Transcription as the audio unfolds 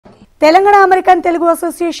Telangana American Telugu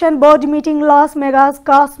Association board meeting Las Vegas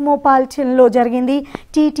Cosmopolitan lo jarigindi.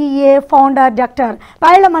 TTA founder Dr.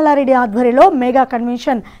 Paila Reddy ఆధ్వర్యంలో mega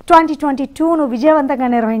convention 2022 ను విజయవంతంగా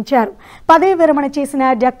నిర్వహించారు. పదవి విరమణ చేసిన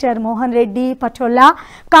డాక్టర్ మోహన్ రెడ్డి పటోల్లా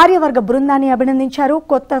కార్యవర్గ బృందాన్ని అభినందించారు.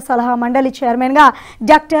 కొత్త సలహా మండలి చైర్మన్ గా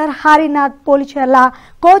డాక్టర్ హరినాథ్ పోలిచెర్ల,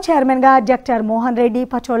 కో చైర్మన్ గా డాక్టర్ మోహన్ రెడ్డి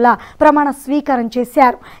పటోల్లా ప్రమాణ స్వీకారం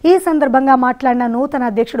చేశారు. ఈ సందర్భంగా మాట్లాడిన నూతన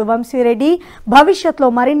అధ్యక్షుడు వంశీరెడ్డి భవిష్యత్తులో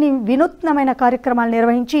మరిన్ని వినూత్నమైన కార్యక్రమాలు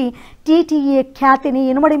నిర్వహించి టీటీఏ ఖ్యాతిని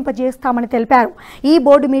ఇనుమడింపజేస్తామని తెలిపారు. ఈ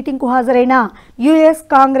బోర్డు మీటింగ్ కు హాజరైన US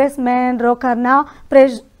Congress man రోకర్నా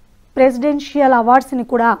presidential awards ని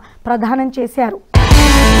కూడా ప్రదానం చేశారు.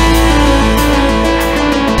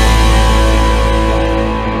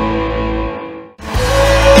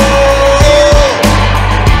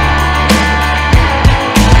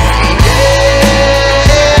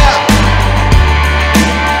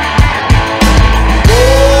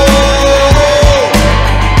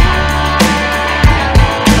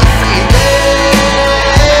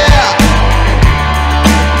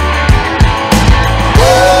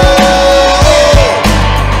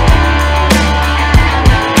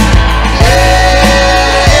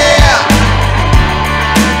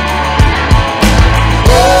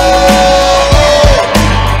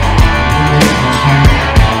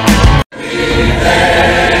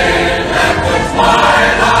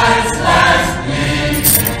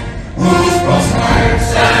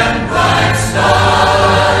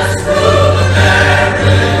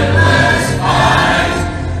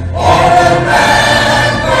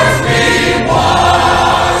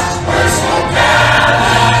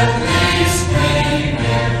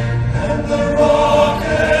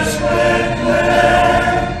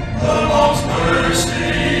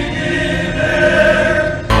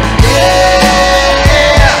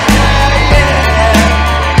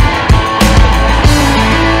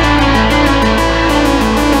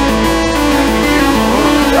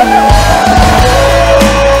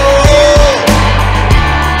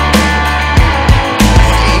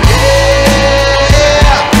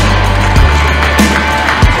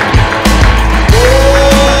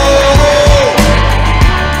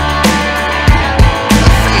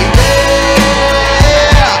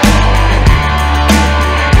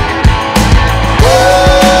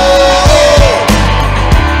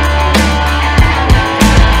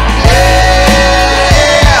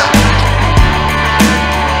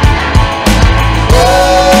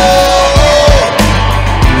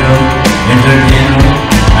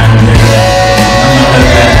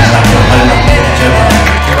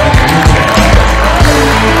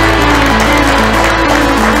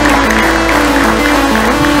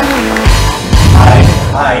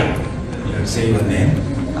 Say your name.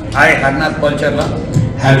 I, Revanth Reddy,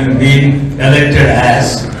 having been elected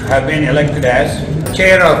as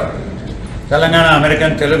chair of Telangana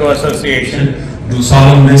American Telugu Association, do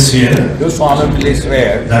solemnly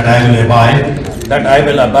swear that I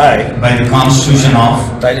will abide by the Constitution of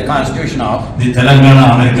the Telangana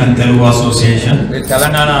American Telugu Association.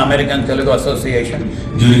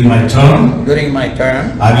 During my term,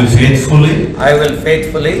 I will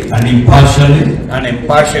faithfully and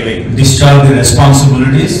impartially discharge the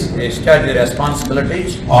responsibilities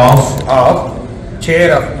of chair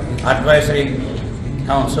of Advisory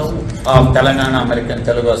Council of Telangana American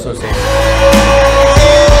Telugu Association.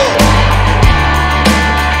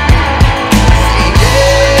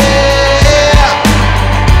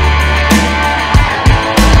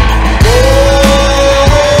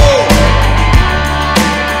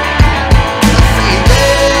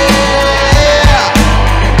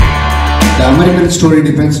 The American story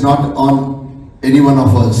depends not on any one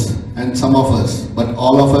of us and some of us, but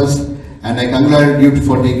all of us, and I congratulate you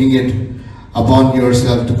for taking it upon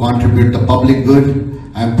yourself to contribute the public good.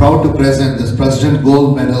 I am proud to present this President Gold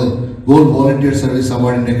Volunteer Service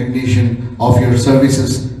Award in recognition of your services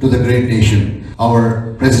to the great nation, our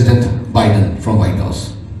President Biden from White House.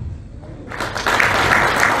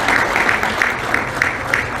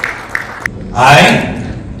 I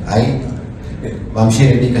Revanth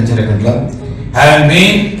Reddy having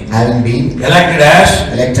been elected as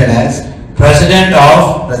President of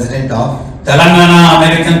Telangana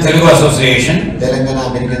American Telugu Association,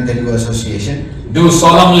 do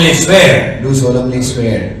solemnly swear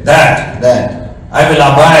that I will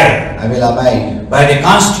abide by the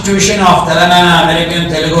Constitution of Telangana American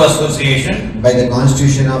Telugu Association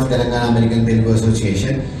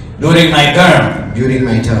during my term.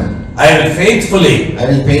 I will faithfully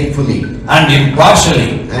and impartially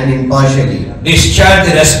discharge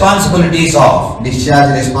the responsibilities of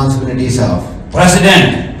President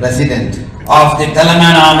of the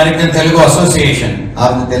Telangana American Telugu Association.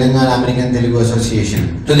 Of the Telangana American Telugu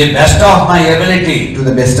Association. To the best of my ability. To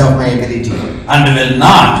the best of my ability. And will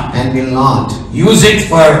not. And will not. Use it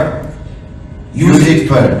for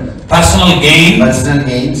personal gain. Personal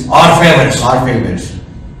gains. Or favors. Or favors.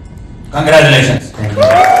 Congratulations. Thank you.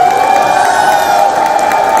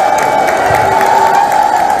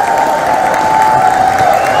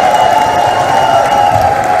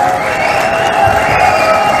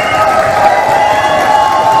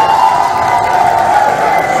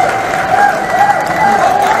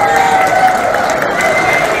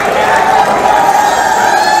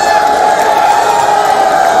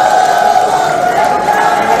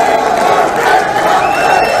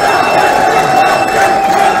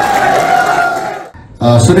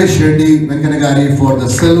 Suresh Reddy Venkanagari for the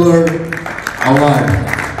Silver Award.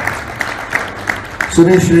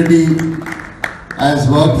 Suresh Reddy has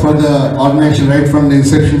worked for the organization right from the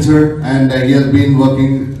inception, sir, and he has been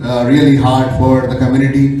working really hard for the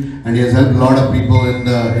community, and he has helped a lot of people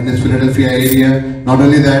in this Philadelphia area. Not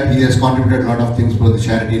only that, he has contributed a lot of things for the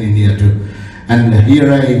charity in India too. And here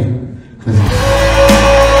I present.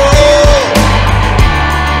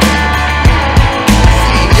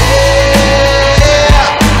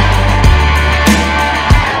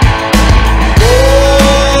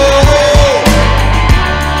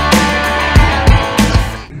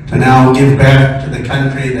 To now give back to the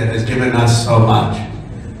country that has given us so much.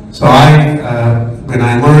 So when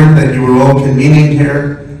I learned that you were all convening here,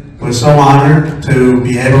 was so honored to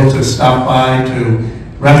be able to stop by to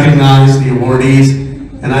recognize the awardees.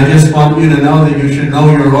 And I just want you to know that you should know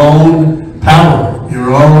your own power,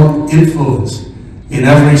 your own influence in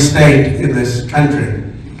every state in this country.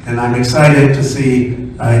 And I'm excited to see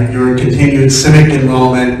your continued civic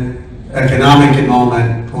involvement, economic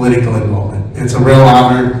involvement, political involvement. It's a real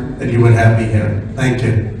honor that you would have me here. Thank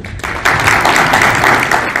you.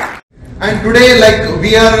 And today, like,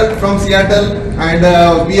 we are from Seattle, and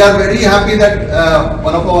we are very happy that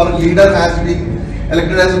one of our leaders has been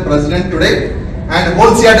elected as a president today. And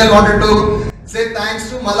whole Seattle wanted to say thanks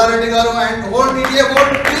to Malla Reddy garu and whole media board.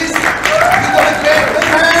 Please give them a great big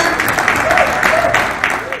hand.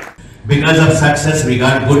 Because of success, we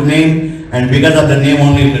got good name, and because of the name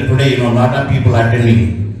only today, lot of people attending.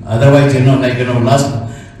 Otherwise,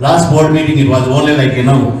 last board meeting, it was only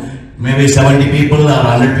maybe 70 people or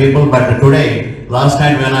 100 people, but today, last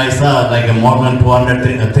night when I saw more than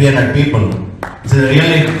 200, 300 people, it's a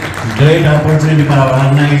really great opportunity for our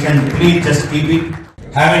organization. Please just keep it.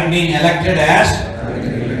 Having been elected as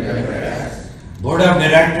Board of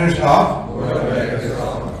Directors of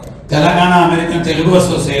Telangana American Telugu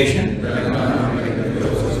Association,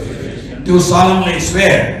 do solemnly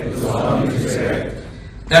swear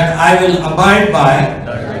that I will abide by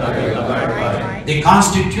the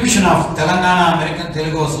Constitution of Telangana American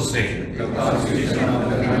Telugu Association.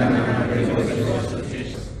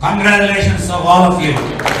 Congratulations of all of you.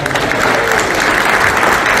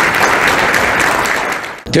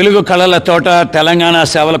 Telugu కళల తోట తెలంగాణ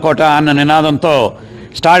సేవల కోట అన్న నినాదంతో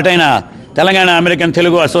start అయిన Telangana American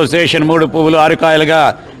Telugu association 3 పువ్వులు 6 కాయలుగా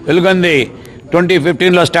వెలుగొంది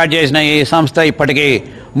 2015లో start చేసిన ఈ సంస్థ ఇప్పటికీ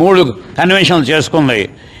 3 కన్వెన్షన్లు చేసుకుంది.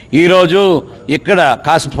 ఈరోజు ఇక్కడ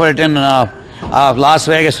కాస్మోపాలిటన్ లాస్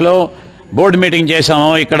వేగస్లో బోర్డు మీటింగ్ చేశాము.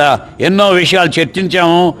 ఇక్కడ ఎన్నో విషయాలు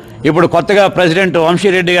చర్చించాము. ఇప్పుడు కొత్తగా ప్రెసిడెంట్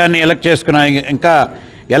వంశీరెడ్డి గారిని ఎలక్ట్ చేసుకున్నాం. ఇంకా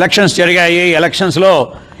ఎలక్షన్స్ జరిగాయి. ఎలక్షన్స్లో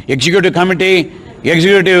ఎగ్జిక్యూటివ్ కమిటీ,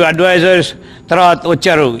 ఎగ్జిక్యూటివ్ అడ్వైజర్స్ తర్వాత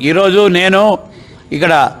వచ్చారు. ఈరోజు నేను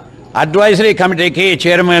ఇక్కడ అడ్వైజరీ కమిటీకి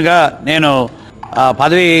చైర్మన్గా నేను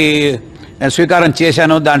పదవి స్వీకారం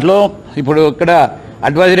చేశాను. దాంట్లో ఇప్పుడు ఇక్కడ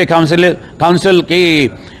అడ్వైజరీ కౌన్సిల్కి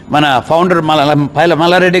మన ఫౌండర్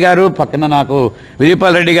మల్లారెడ్డి గారు, పక్కన నాకు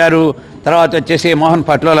విజయపాల్ రెడ్డి గారు, తర్వాత వచ్చేసి మోహన్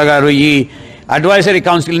పట్లోల గారు ఈ అడ్వైజరీ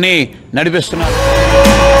కౌన్సిల్ని నడిపిస్తున్నారు.